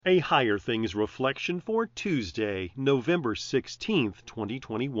A Higher Things Reflection for Tuesday, November 16th,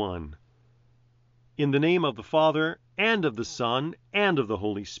 2021. In the name of the Father, and of the Son, and of the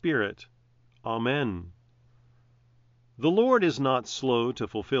Holy Spirit. Amen. The Lord is not slow to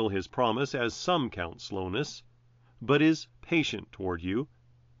fulfill his promise, as some count slowness, but is patient toward you,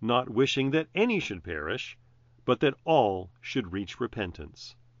 not wishing that any should perish, but that all should reach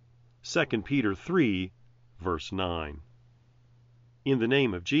repentance. 2 Peter 3, verse 9. In the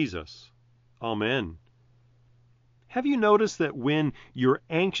name of Jesus. Amen. Have you noticed that when you're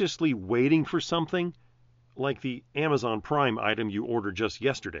anxiously waiting for something, like the Amazon Prime item you ordered just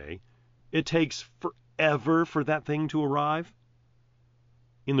yesterday, it takes forever for that thing to arrive?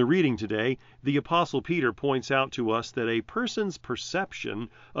 In the reading today, the Apostle Peter points out to us that a person's perception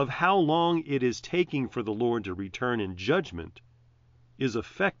of how long it is taking for the Lord to return in judgment is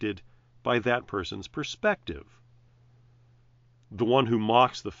affected by that person's perspective. The one who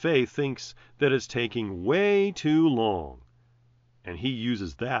mocks the faith thinks that it's taking way too long, and he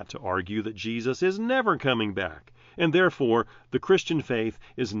uses that to argue that Jesus is never coming back, and therefore the Christian faith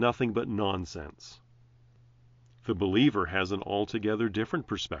is nothing but nonsense. The believer has an altogether different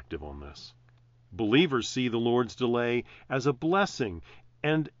perspective on this. Believers see the Lord's delay as a blessing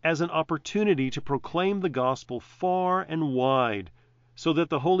and as an opportunity to proclaim the gospel far and wide, so that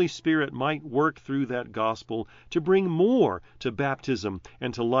the Holy Spirit might work through that gospel to bring more to baptism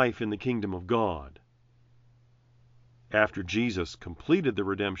and to life in the kingdom of God. After Jesus completed the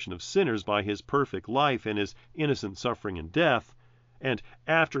redemption of sinners by his perfect life and his innocent suffering and death, and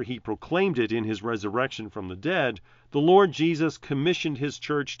after he proclaimed it in his resurrection from the dead, the Lord Jesus commissioned his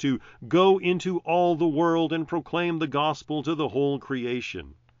church to go into all the world and proclaim the gospel to the whole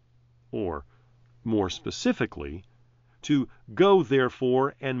creation. Or, more specifically, to go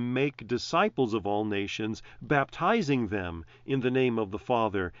therefore and make disciples of all nations, baptizing them in the name of the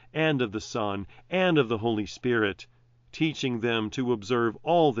Father, and of the Son, and of the Holy Spirit, teaching them to observe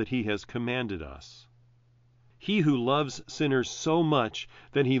all that he has commanded us. He who loves sinners so much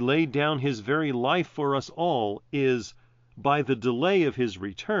that he laid down his very life for us all is, by the delay of his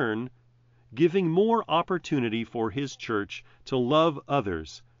return, giving more opportunity for his church to love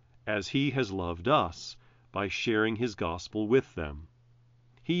others as he has loved us, by sharing his gospel with them.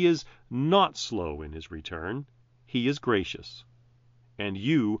 He is not slow in his return. He is gracious. And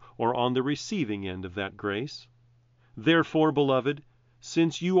you are on the receiving end of that grace. Therefore, beloved,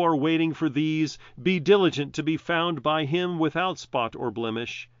 since you are waiting for these, be diligent to be found by him without spot or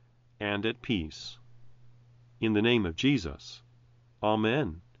blemish, and at peace. In the name of Jesus.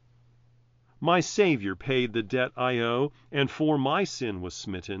 Amen. My Savior paid the debt I owe, and for my sin was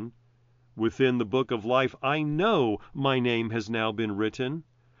smitten. Within the book of life I know my name has now been written.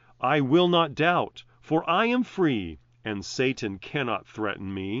 I will not doubt, for I am free, and Satan cannot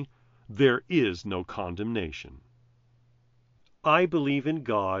threaten me. There is no condemnation. I believe in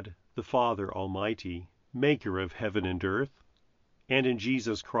God, the Father Almighty, maker of heaven and earth, and in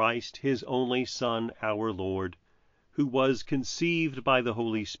Jesus Christ, his only Son, our Lord, who was conceived by the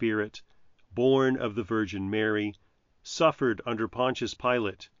Holy Spirit, born of the Virgin Mary, suffered under Pontius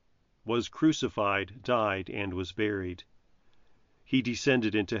Pilate, was crucified, died, and was buried. He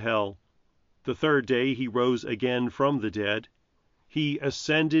descended into hell. The third day he rose again from the dead. He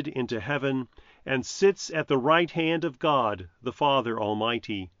ascended into heaven and sits at the right hand of God, the Father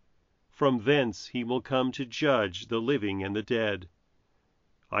Almighty. From thence he will come to judge the living and the dead.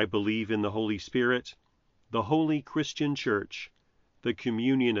 I believe in the Holy Spirit, the holy Christian Church, the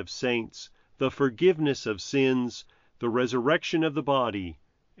communion of saints, the forgiveness of sins, the resurrection of the body,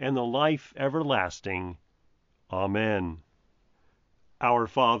 and the life everlasting. Amen. Our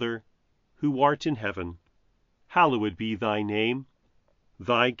Father, who art in heaven, hallowed be thy name.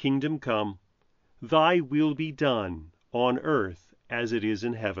 Thy kingdom come, thy will be done, on earth as it is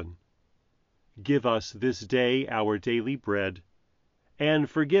in heaven. Give us this day our daily bread, and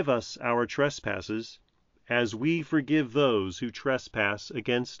forgive us our trespasses, as we forgive those who trespass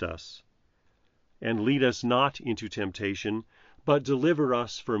against us. And lead us not into temptation, but deliver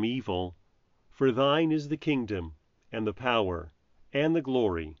us from evil. For thine is the kingdom, and the power, and the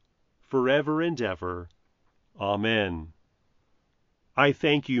glory, forever and ever. Amen. I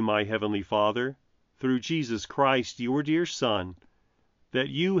thank you, my heavenly Father, through Jesus Christ, your dear Son, that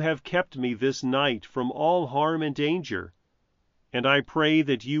you have kept me this night from all harm and danger, and I pray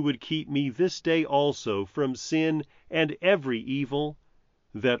that you would keep me this day also from sin and every evil,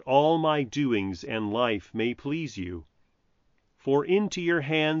 that all my doings and life may please you. For into your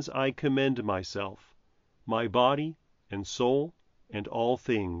hands I commend myself, my body and soul and all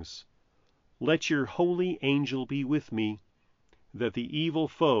things. Let your holy angel be with me, that the evil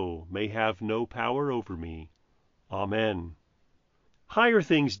foe may have no power over me. Amen. Higher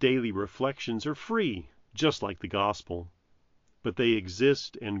Things Daily Reflections are free, just like the gospel, but they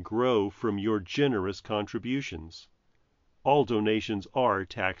exist and grow from your generous contributions. All donations are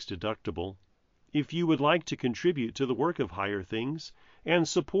tax deductible. If you would like to contribute to the work of Higher Things and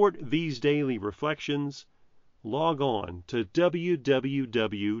support these daily reflections, log on to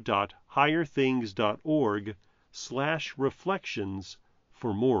www.higherthings.org/reflections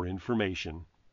for more information.